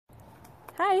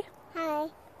Hi. Hi.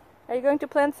 Are you going to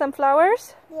plant some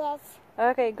flowers? Yes.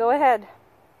 Okay, go ahead.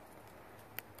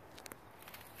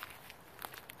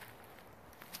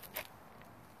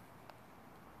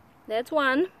 That's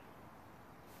one.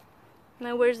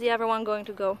 Now where's the other one going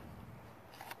to go?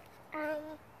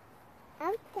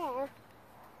 Out there.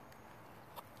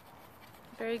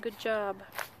 Very good job.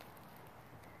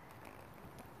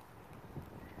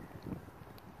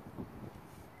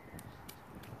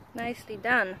 Nicely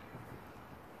done.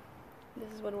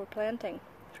 This is what we're planting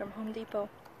from Home Depot.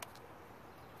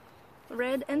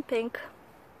 Red and pink.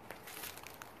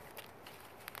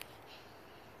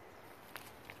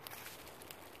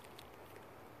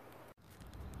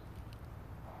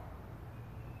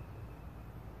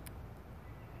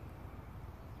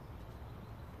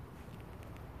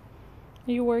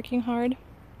 Are you working hard?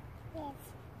 Yes.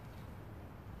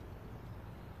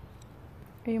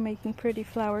 Are you making pretty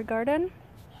flower garden?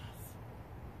 Yes.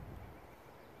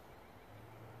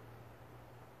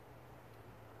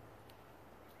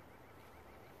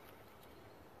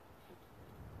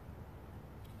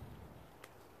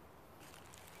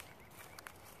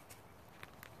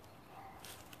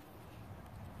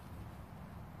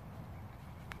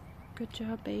 Good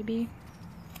job, baby.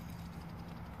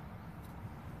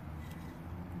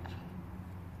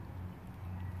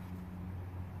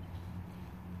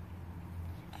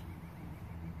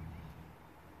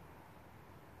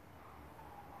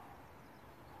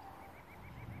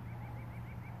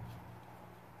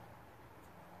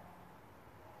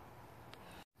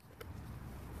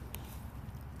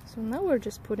 So now we're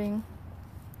just putting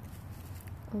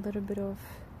a little bit of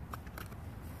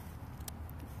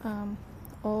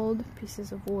old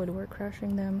pieces of wood. We're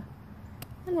crushing them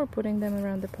and we're putting them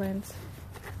around the plants,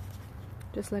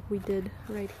 just like we did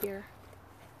right here.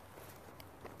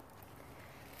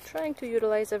 Trying to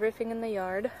utilize everything in the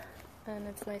yard, and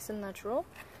it's nice and natural,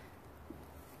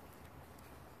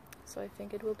 so I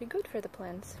think it will be good for the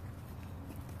plants.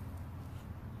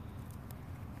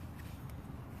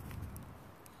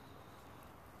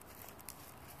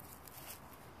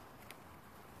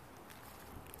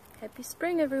 Happy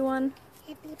spring, everyone!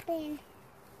 Happy spring.